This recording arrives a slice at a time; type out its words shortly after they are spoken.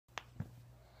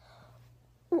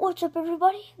What's up,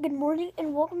 everybody? Good morning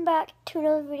and welcome back to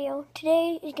another video.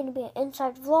 Today is going to be an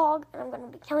inside vlog and I'm going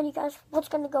to be telling you guys what's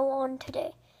going to go on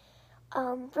today.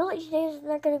 Really today is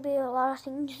not going to be a lot of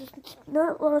things.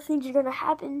 Not a lot of things are going to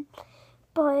happen,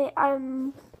 but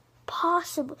I'm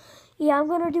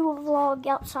going to do a vlog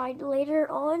outside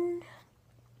later on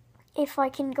if I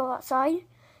can go outside,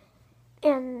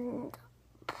 and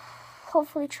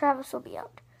hopefully Travis will be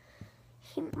out.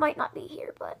 He might not be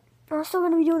here, but I'm still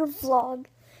going to be doing a vlog.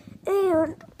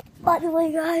 And, by the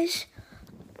way, guys,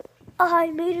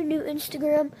 I made a new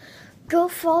Instagram. Go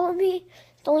follow me.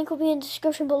 The link will be in the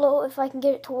description below if I can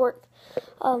get it to work.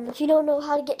 If you don't know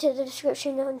how to get to the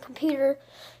description on computer,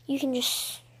 you can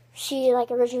just see, like,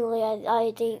 originally,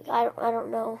 I think, I don't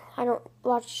know. I don't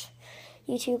watch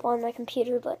YouTube on my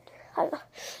computer, but I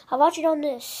watch it on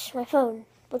this, my phone,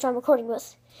 which I'm recording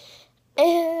with.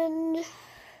 And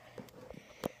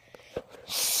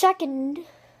second,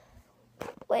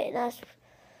 wait, I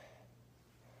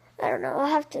don't know, I'll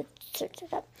have to search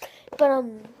it up. But,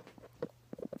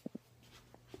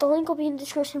 the link will be in the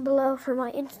description below for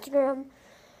my Instagram.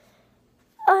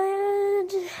 And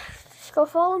just go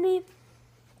follow me.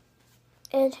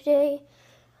 And today,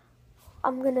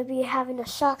 I'm going to be having a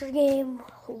soccer game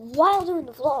while doing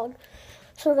the vlog.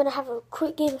 So we're going to have a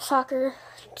quick game of soccer.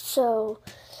 So,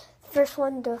 first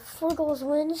one to 4 goals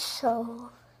wins.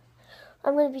 So,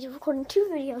 I'm going to be recording 2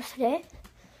 videos today.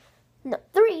 No,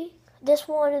 3. This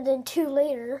one and then 2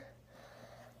 later.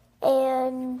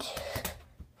 And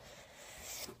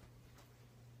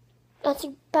that's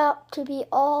about to be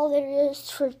all there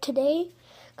is for today,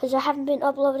 because I haven't been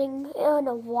uploading in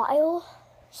a while.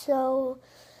 So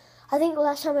I think the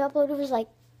last time I uploaded was like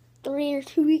 3 or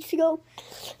 2 weeks ago,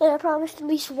 and I promised at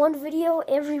least 1 video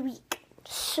every week.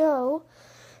 So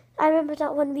I remember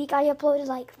that 1 week I uploaded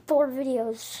like 4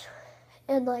 videos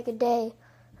in like a day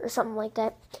or something like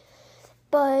that.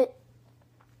 But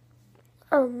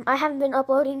I haven't been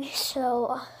uploading,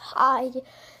 so I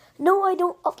know I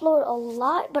don't upload a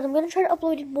lot, but I'm going to try to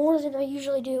upload more than I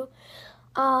usually do.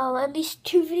 At least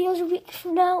 2 videos a week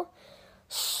from now.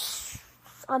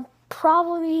 I'm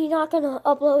probably not going to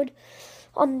upload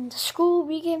on the school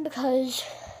weekend because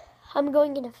I'm in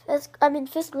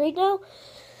 5th grade now,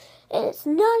 and it's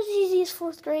not as easy as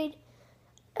 4th grade.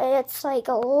 It's like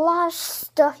a lot of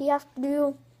stuff you have to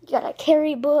do. You gotta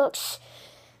carry books,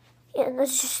 and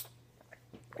it's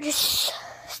just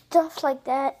stuff like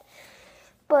that.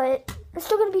 But I'm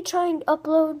still gonna be trying to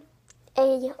upload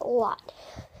a lot,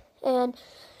 and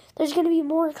there's gonna be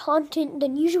more content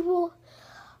than usual.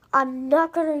 I'm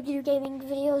not gonna do gaming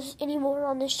videos anymore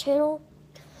on this channel.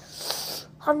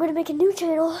 I'm gonna make a new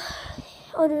channel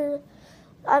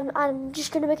I'm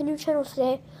just gonna make a new channel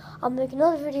today. I'll make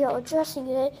another video addressing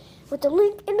it with the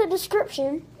link in the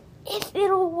description if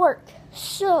it'll work.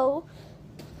 So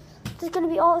there's gonna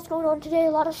be all that's going on today, a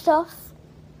lot of stuff,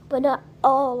 but not a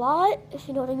lot, if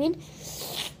you know what I mean.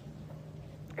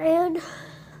 And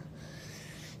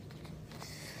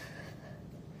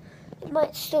it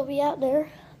might still be out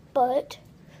there, but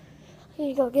I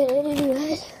need to go get it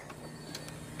anyways.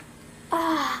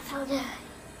 Found it.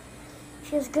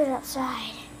 Feels good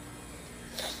outside.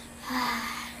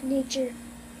 Nature.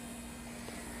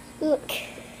 Look.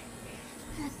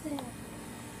 That's there.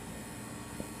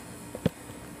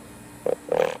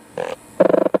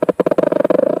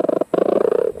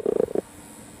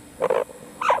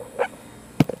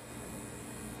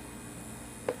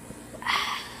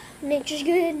 Nature's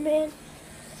good, man.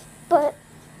 But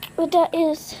what that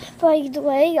is, by the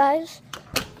way, guys,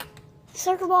 the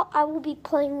soccer ball I will be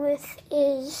playing with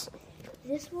is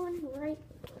this one right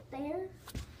there.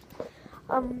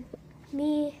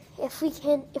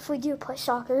 If we do play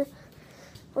soccer,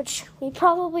 which we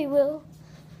probably will.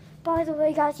 By the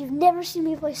way, guys, you've never seen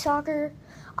me play soccer.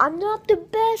 I'm not the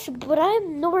best, but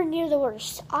I'm nowhere near the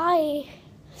worst. I'm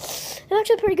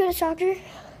actually pretty good at soccer,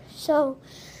 so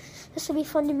this will be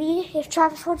fun to me if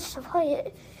Travis wants to play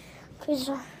it, because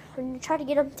I'm going to try to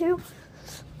get him through.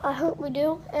 I hope we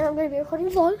do, and I'm going to be recording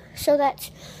a vlog, so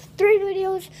that's 3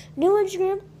 videos, new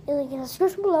Instagram, and link in the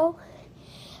description below,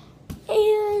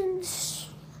 and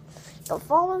don't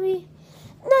follow me.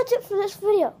 And that's it for this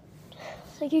video.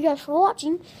 Thank you guys for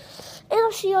watching, and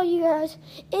I'll see all you guys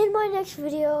in my next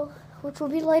video, which will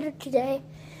be later today.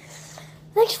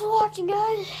 Thanks for watching,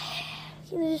 guys.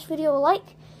 Give this video a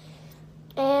like,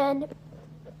 and